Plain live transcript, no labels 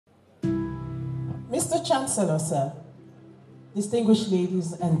Mr. Chancellor, sir, distinguished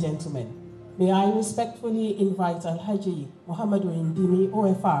ladies and gentlemen, may I respectfully invite Alhaji Muhammadu Indimi,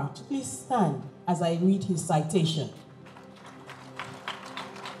 OFR, to please stand as I read his citation.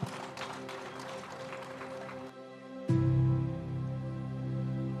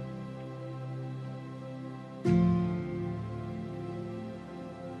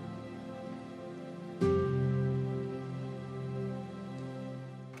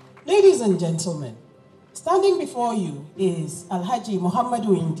 Ladies and gentlemen, standing before you is Alhaji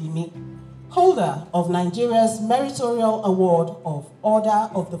Muhammadu Indimi, holder of Nigeria's Meritorial Award of Order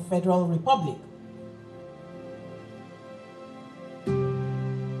of the Federal Republic.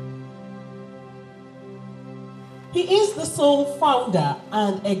 He is the sole founder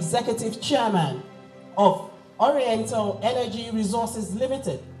and executive chairman of Oriental Energy Resources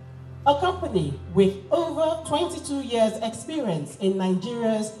Limited, a company with over 22 years' experience in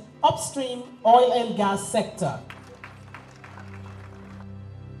Nigeria's upstream oil and gas sector.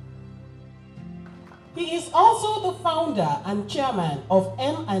 He is also the founder and chairman of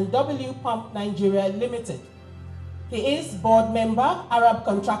M&W Pump Nigeria Limited. He is board member, Arab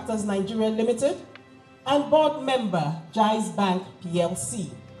Contractors Nigeria Limited, and board member, Jais Bank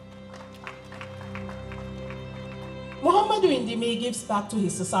PLC. Muhammadu Indimi gives back to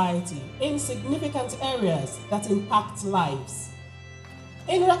his society in significant areas that impact lives.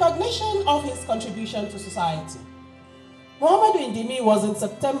 In recognition of his contribution to society, Muhammadu Indimi was in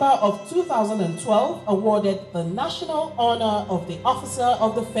September of 2012 awarded the National Honor of the Officer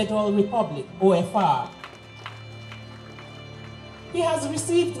of the Federal Republic, OFR. He has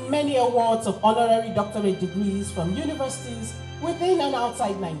received many awards of honorary doctorate degrees from universities within and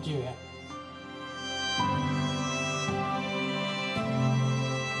outside Nigeria.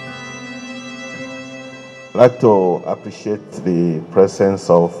 I'd like to appreciate the presence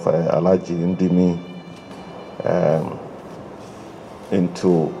of Alhaji Indimi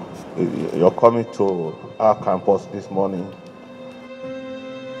into your coming to our campus this morning.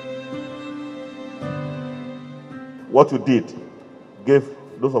 What you did gave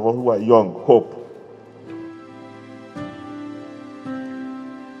those of us who are young hope.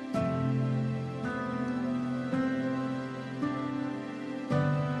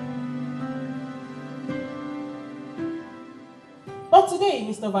 But today,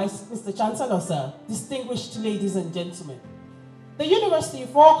 Mr. Chancellor, sir, distinguished ladies and gentlemen, the University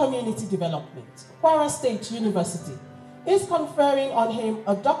for Community Development, Kwara State University, is conferring on him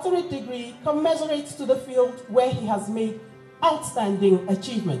a doctorate degree commensurate to the field where he has made outstanding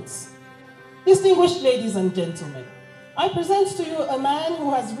achievements. Distinguished ladies and gentlemen, I present to you a man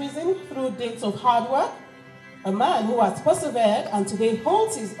who has risen through days of hard work, a man who has persevered and today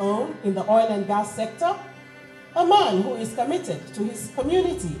holds his own in the oil and gas sector, a man who is committed to his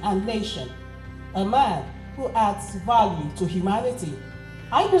community and nation, a man who adds value to humanity.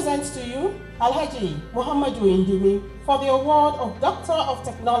 I present to you Alhaji Muhammadu Indimi for the award of Doctor of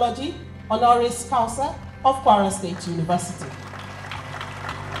Technology, honoris causa of Kwara State University.